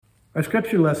Our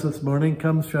scripture lesson this morning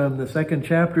comes from the second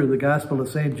chapter of the Gospel of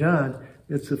St. John.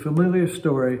 It's a familiar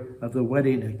story of the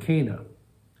wedding at Cana.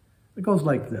 It goes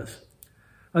like this.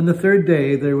 On the third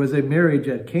day, there was a marriage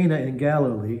at Cana in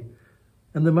Galilee,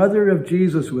 and the mother of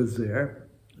Jesus was there.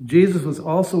 Jesus was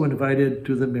also invited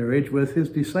to the marriage with his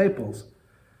disciples.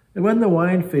 And when the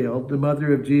wine failed, the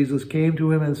mother of Jesus came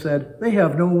to him and said, "They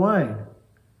have no wine."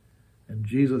 And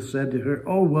Jesus said to her,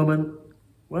 "O woman,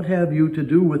 what have you to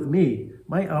do with me?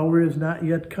 My hour is not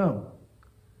yet come."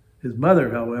 His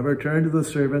mother, however, turned to the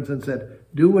servants and said,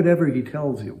 "Do whatever he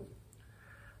tells you."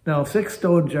 Now 6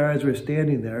 stone jars were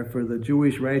standing there for the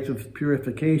Jewish rites of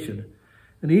purification,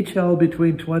 and each held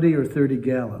between 20 or 30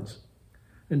 gallons.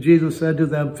 And Jesus said to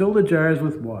them, "Fill the jars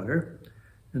with water,"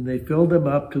 and they filled them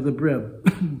up to the brim.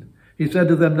 He said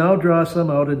to them, "Now draw some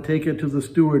out and take it to the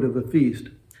steward of the feast."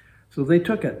 So they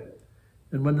took it.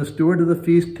 And when the steward of the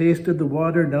feast tasted the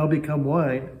water now become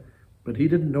wine, but he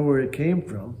didn't know where it came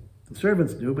from. The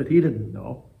servants knew, but he didn't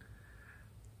know.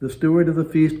 The steward of the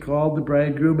feast called the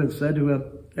bridegroom and said to him,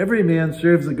 "Every man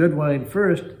serves the good wine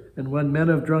first, and when men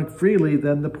have drunk freely,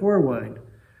 then the poor wine.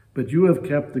 But you have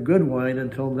kept the good wine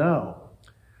until now."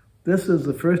 This is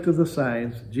the first of the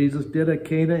signs Jesus did at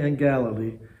Cana in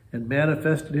Galilee and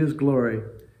manifested his glory,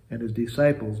 and his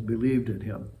disciples believed in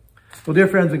him. Well, dear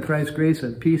friends in Christ, grace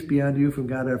and peace be unto you from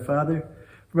God our Father,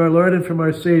 from our Lord and from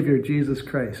our Savior, Jesus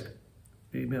Christ.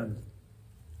 Amen.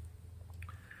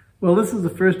 Well, this is the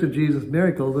first of Jesus'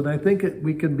 miracles, and I think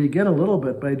we can begin a little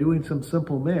bit by doing some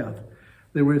simple math.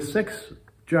 There were 6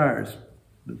 jars,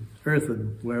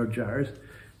 earthenware jars,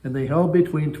 and they held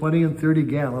between 20 and 30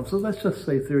 gallons, so let's just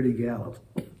say 30 gallons.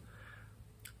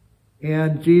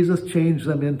 And Jesus changed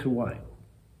them into wine.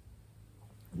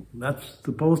 That's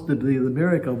supposed to be the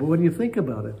miracle, but when you think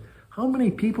about it, how many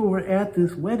people were at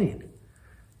this wedding?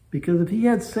 Because if he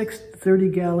had 6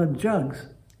 30-gallon jugs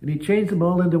and he changed them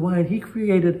all into wine, he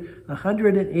created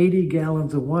 180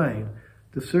 gallons of wine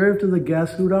to serve to the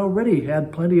guests who'd already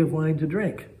had plenty of wine to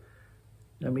drink.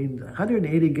 I mean,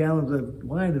 180 gallons of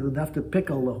wine is enough to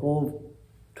pickle the whole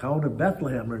town of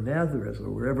Bethlehem or Nazareth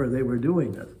or wherever they were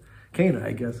doing this. Cana,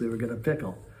 I guess they were going to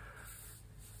pickle.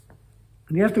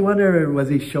 And you have to wonder, was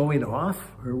he showing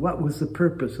off, or what was the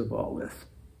purpose of all this?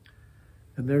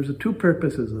 And there's 2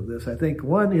 purposes of this. I think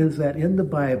one is that in the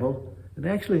Bible, and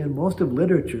actually in most of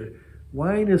literature,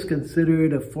 wine is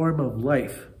considered a form of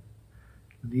life.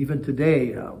 And even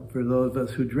today, for those of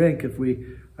us who drink, if we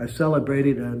are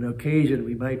celebrating an occasion,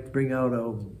 we might bring out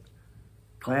a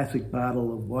classic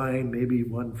bottle of wine, maybe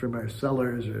one from our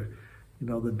cellars, or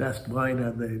the best wine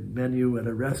on the menu at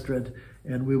a restaurant,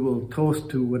 and we will toast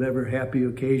to whatever happy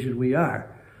occasion we are.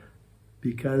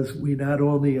 Because we not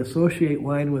only associate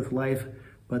wine with life,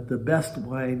 but the best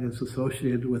wine is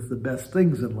associated with the best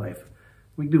things in life.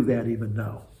 We do that even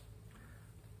now.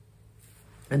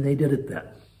 And they did it then.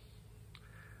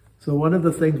 So one of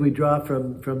the things we draw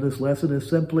from this lesson is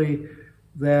simply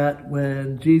that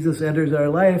when Jesus enters our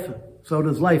life, so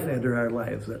does life enter our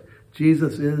lives. That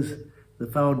Jesus is the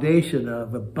foundation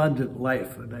of abundant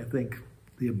life. And I think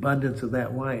the abundance of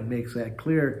that wine makes that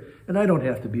clear. And I don't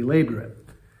have to belabor it.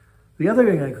 The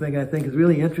other thing I think is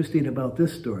really interesting about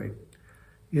this story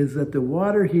is that the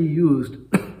water he used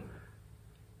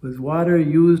was water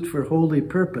used for holy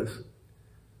purpose.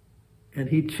 And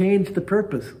he changed the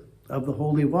purpose of the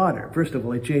holy water. First of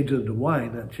all, he changed it into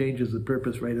wine. That changes the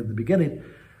purpose right in the beginning.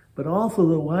 But also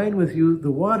the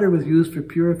water was used for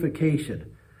purification.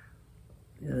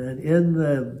 And in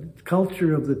the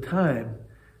culture of the time,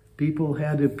 people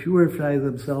had to purify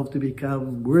themselves to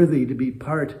become worthy to be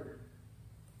part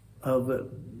of a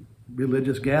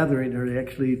religious gathering, or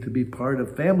actually to be part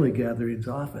of family gatherings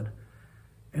often.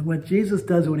 And what Jesus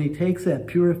does when he takes that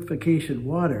purification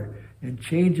water and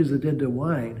changes it into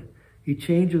wine, he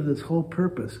changes its whole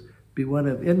purpose, be one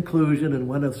of inclusion and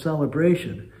one of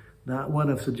celebration, not one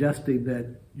of suggesting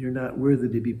that you're not worthy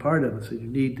to be part of it, so you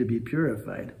need to be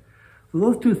purified. So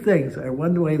those 2 things are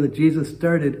one way that Jesus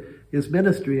started his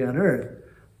ministry on earth,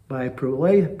 by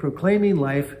proclaiming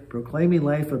life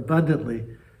abundantly,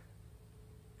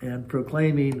 and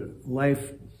proclaiming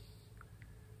life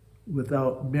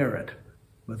without merit,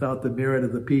 without the merit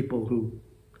of the people who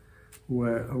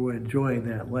were enjoying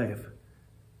that life.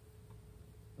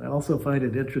 I also find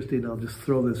it interesting, I'll just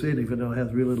throw this in, even though it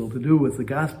has really little to do with the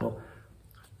gospel.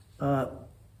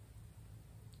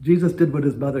 Jesus did what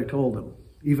his mother told him,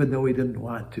 even though he didn't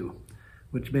want to,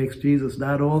 which makes Jesus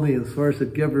not only the source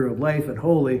and giver of life and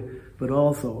holy, but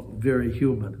also very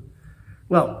human.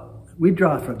 Well, we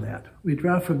draw from that. We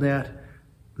draw from that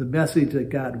the message that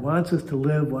God wants us to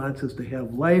live, wants us to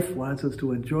have life, wants us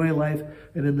to enjoy life.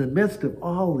 And in the midst of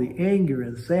all the anger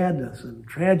and sadness and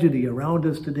tragedy around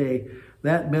us today,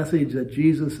 that message that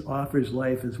Jesus offers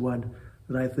life is one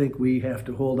that I think we have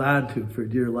to hold on to for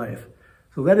dear life.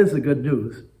 So that is the good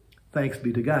news. Thanks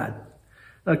be to God.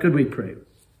 Now, could we pray?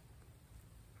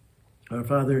 Our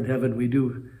Father in heaven, we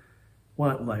do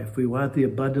want life. We want the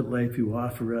abundant life you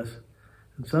offer us.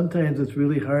 And sometimes it's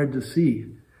really hard to see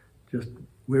just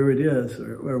where it is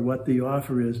or what the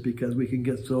offer is, because we can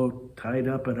get so tied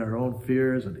up in our own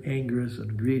fears and angers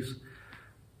and griefs.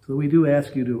 So we do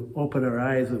ask you to open our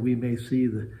eyes that we may see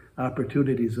the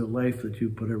opportunities of life that you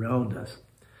put around us.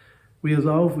 We as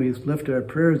always lift our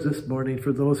prayers this morning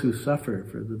for those who suffer,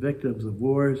 for the victims of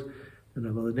wars and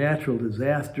of the natural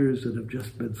disasters that have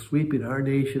just been sweeping our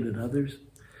nation and others.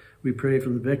 We pray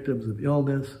for the victims of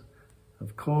illness,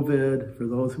 of COVID, for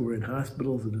those who are in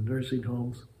hospitals and in nursing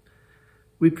homes.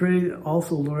 We pray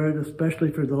also, Lord,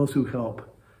 especially for those who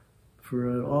help,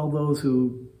 for all those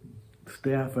who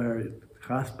staff our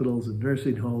hospitals and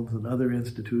nursing homes and other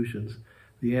institutions,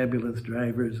 the ambulance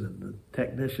drivers and the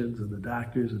technicians and the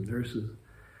doctors and nurses.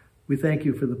 We thank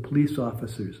you for the police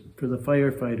officers, for the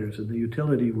firefighters and the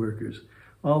utility workers,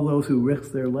 all those who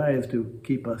risk their lives to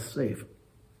keep us safe.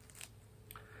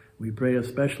 We pray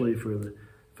especially for the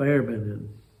firemen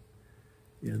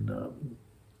in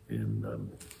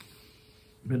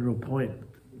Mineral Point,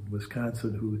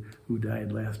 Wisconsin, who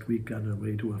died last week on their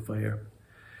way to a fire.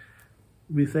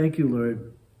 We thank you,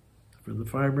 Lord, for the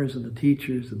farmers and the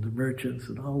teachers and the merchants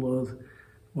and all those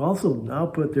who also now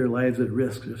put their lives at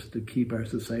risk just to keep our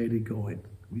society going.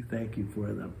 We thank you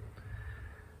for them.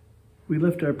 We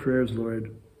lift our prayers,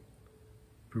 Lord,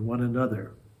 for one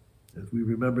another as we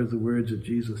remember the words that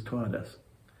Jesus taught us.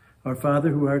 Our Father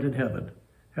who art in heaven,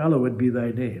 hallowed be thy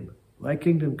name. Thy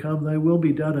kingdom come, thy will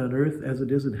be done on earth as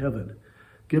it is in heaven.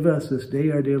 Give us this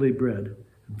day our daily bread,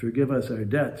 and forgive us our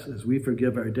debts as we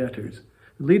forgive our debtors.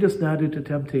 And lead us not into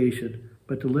temptation,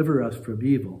 but deliver us from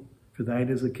evil. For thine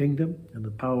is the kingdom, and the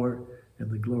power,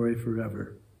 and the glory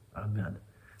forever. Amen.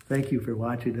 Thank you for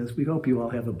watching us. We hope you all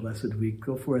have a blessed week.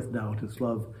 Go forth now to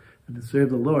love and to serve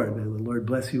the Lord. May the Lord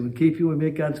bless you and keep you, and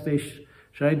make God's face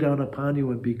shine down upon you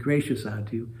and be gracious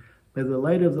unto you. May the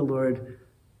light of the Lord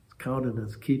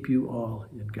countenance keep you all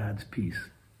in God's peace.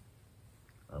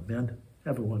 Amen.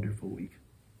 Have a wonderful week.